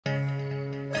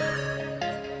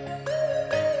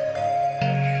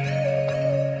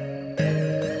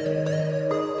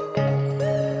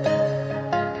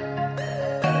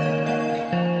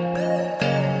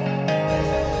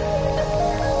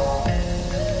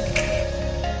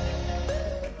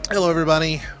Hello,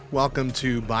 everybody. Welcome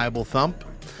to Bible Thump.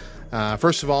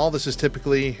 First of all, this is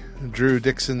typically Drew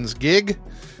Dixon's gig,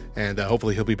 and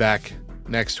hopefully he'll be back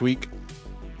next week.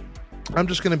 I'm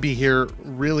just going to be here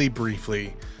really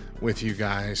briefly with you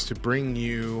guys to bring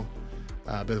you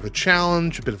a bit of a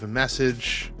challenge, a bit of a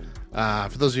message.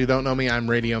 For those of you who don't know me, I'm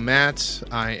Radio Matt.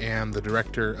 I am the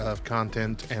Director of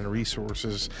Content and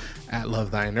Resources at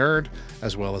Love Thy Nerd,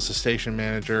 as well as the station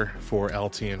manager for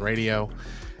LTN Radio.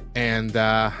 And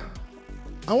I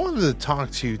wanted to talk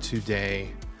to you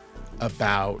today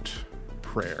about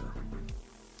prayer.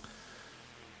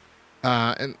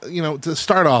 And to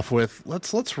start off with,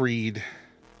 let's read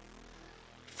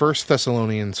 1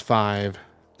 Thessalonians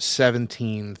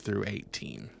 5:17 through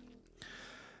 18.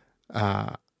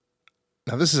 Now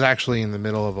this is actually in the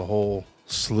middle of a whole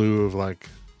slew of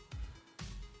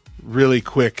really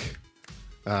quick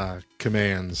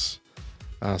commands.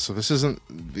 So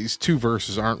these two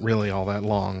verses aren't really all that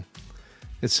long.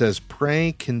 It says,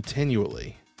 "Pray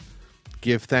continually,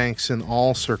 give thanks in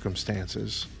all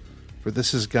circumstances, for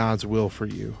this is God's will for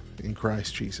you in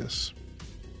Christ Jesus."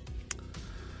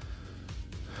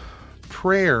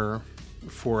 Prayer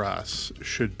for us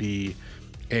should be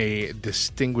a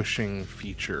distinguishing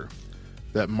feature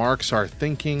that marks our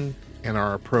thinking and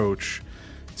our approach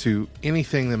to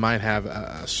anything that might have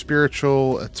a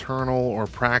spiritual, eternal, or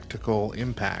practical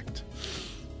impact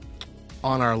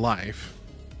on our life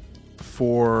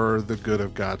for the good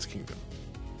of God's kingdom.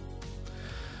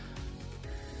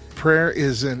 Prayer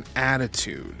is an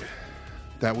attitude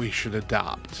that we should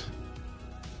adopt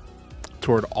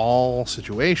toward all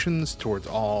situations, towards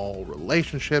all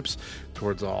relationships,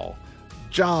 towards all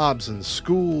jobs and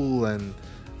school and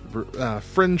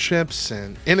friendships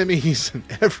and enemies and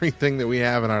everything that we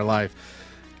have in our life.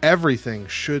 Everything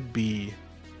should be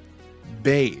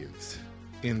bathed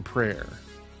in prayer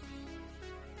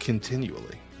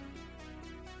continually.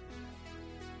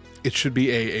 It should be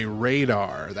a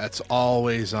radar that's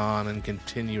always on and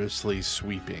continuously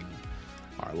sweeping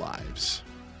our lives.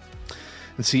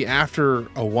 And see, after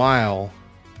a while,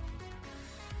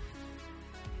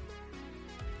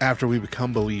 after we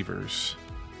become believers,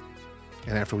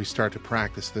 and after we start to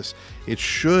practice this, it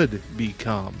should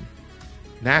become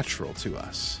natural to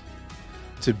us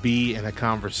to be in a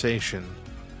conversation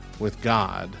with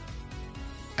God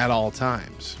at all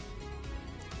times.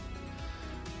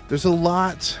 There's a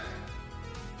lot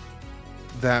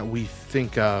that we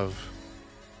think of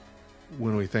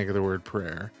when we think of the word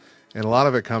prayer, and a lot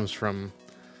of it comes from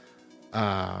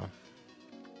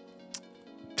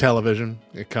television.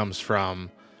 It comes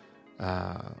from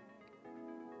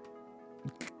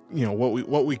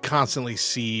what we constantly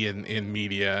see in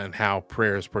media and how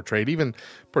prayer is portrayed, even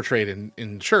portrayed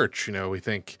in church. We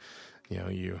think,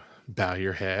 you bow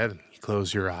your head and you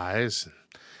close your eyes and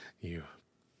you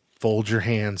fold your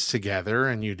hands together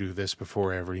and you do this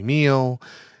before every meal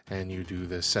and you do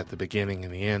this at the beginning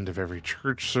and the end of every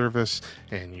church service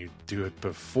and you do it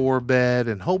before bed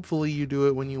and hopefully you do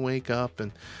it when you wake up.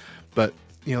 But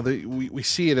we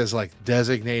see it as like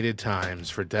designated times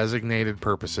for designated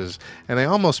purposes, and they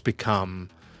almost become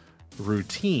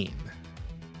routine.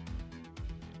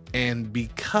 And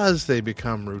because they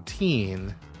become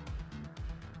routine,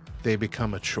 they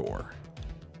become a chore.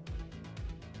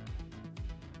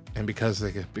 And because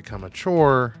they become a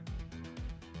chore,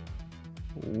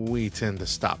 we tend to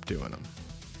stop doing them.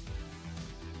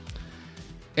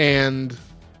 And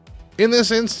in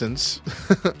this instance,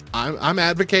 I'm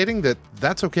advocating that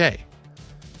that's okay,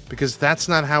 because that's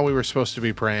not how we were supposed to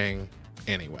be praying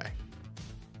anyway.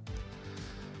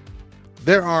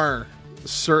 There are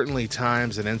certainly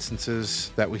times and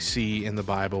instances that we see in the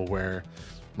Bible where,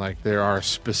 there are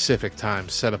specific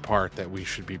times set apart that we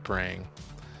should be praying.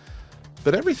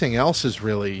 But everything else is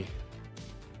really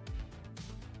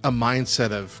a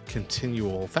mindset of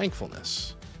continual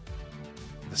thankfulness.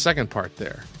 The second part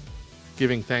there,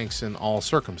 giving thanks in all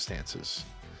circumstances.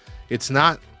 It's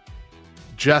not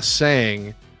just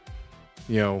saying,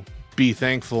 be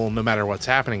thankful no matter what's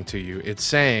happening to you. It's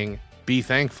saying, be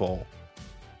thankful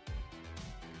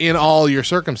in all your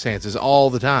circumstances, all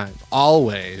the time.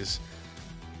 Always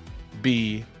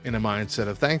be in a mindset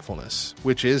of thankfulness,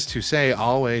 which is to say,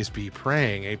 always be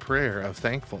praying a prayer of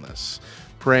thankfulness.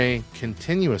 Pray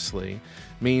continuously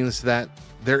means that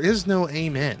there is no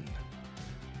amen.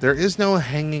 There is no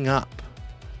hanging up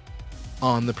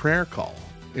on the prayer call.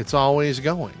 It's always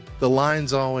going. The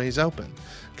line's always open.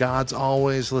 God's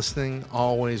always listening,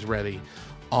 always ready,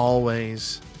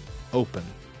 always open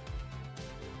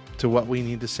to what we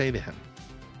need to say to him.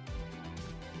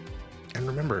 And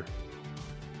remember,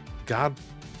 God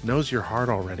knows your heart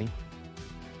already.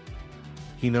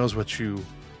 He knows what you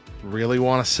really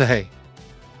want to say.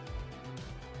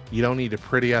 You don't need to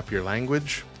pretty up your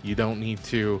language. You don't need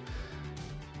to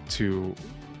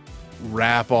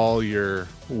wrap all your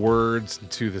words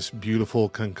into this beautiful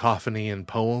cacophony and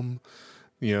poem,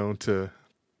 to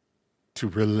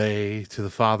relay to the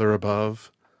Father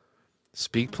above.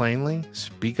 Speak plainly,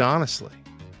 speak honestly.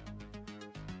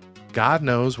 God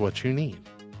knows what you need.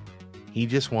 He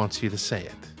just wants you to say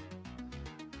it.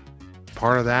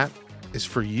 Part of that is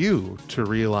for you to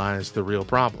realize the real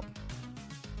problem.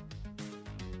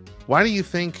 Why do you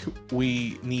think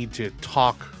we need to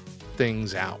talk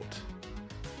things out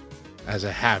as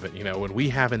a habit? When we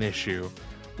have an issue,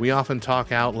 we often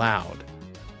talk out loud.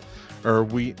 Or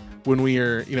when we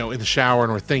are, in the shower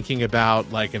and we're thinking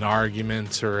about like an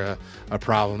argument or a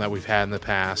problem that we've had in the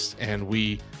past, and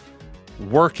we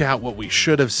work out what we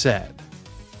should have said.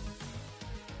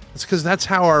 It's because that's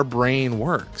how our brain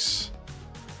works.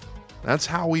 That's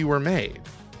how we were made.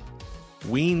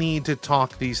 We need to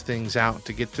talk these things out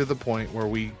to get to the point where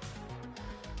we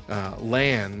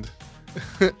land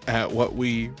at what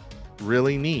we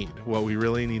really need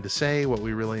to say, what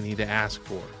we really need to ask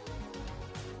for.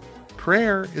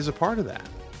 Prayer is a part of that.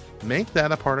 Make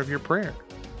that a part of your prayer.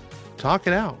 Talk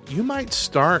it out. You might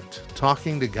start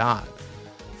talking to God,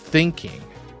 thinking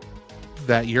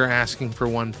that you're asking for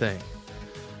one thing.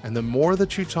 And the more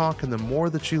that you talk and the more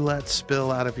that you let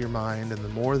spill out of your mind and the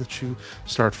more that you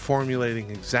start formulating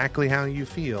exactly how you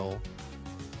feel,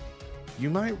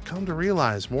 you might come to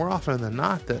realize more often than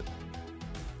not that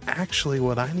actually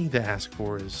what I need to ask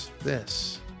for is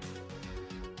this.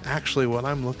 Actually, what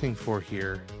I'm looking for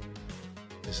here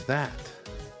is that.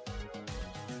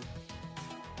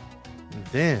 And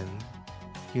then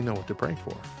you know what to pray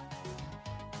for.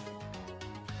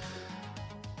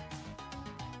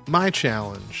 My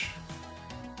challenge,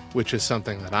 which is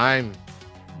something that I'm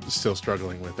still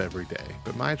struggling with every day,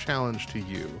 but my challenge to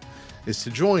you is to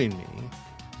join me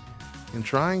in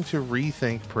trying to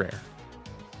rethink prayer.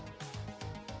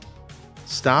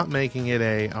 Stop making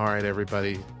it all right,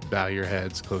 everybody, bow your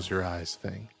heads, close your eyes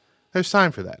thing. There's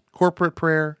time for that. Corporate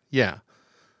prayer, yeah.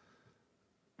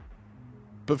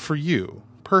 But for you,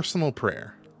 personal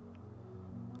prayer,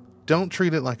 don't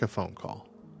treat it like a phone call.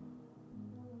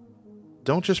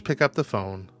 Don't just pick up the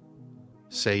phone,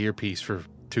 say your piece for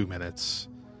 2 minutes,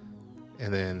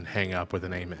 and then hang up with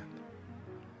an amen.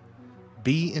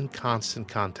 Be in constant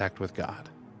contact with God.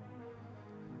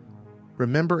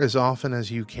 Remember as often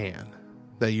as you can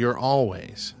that you're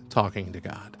always talking to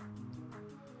God.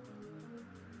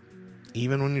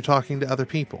 Even when you're talking to other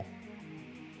people.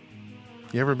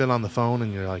 You ever been on the phone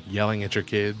and you're like yelling at your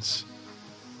kids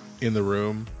in the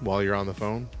room while you're on the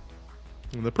phone?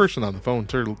 And the person on the phone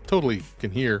totally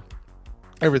can hear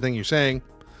everything you're saying.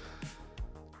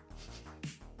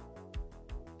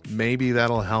 Maybe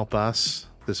that'll help us,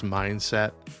 this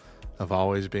mindset of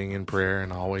always being in prayer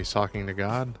and always talking to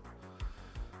God.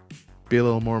 Be a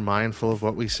little more mindful of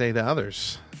what we say to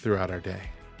others throughout our day.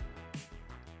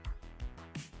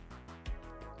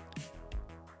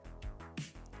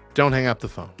 Don't hang up the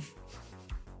phone.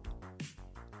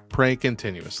 Pray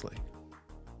continuously.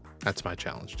 That's my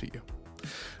challenge to you.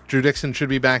 Drew Dixon should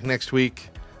be back next week.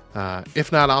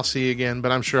 If not, I'll see you again,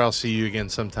 but I'm sure I'll see you again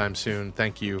sometime soon.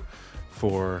 Thank you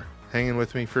for hanging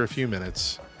with me for a few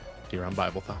minutes here on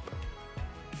Bible Thumper.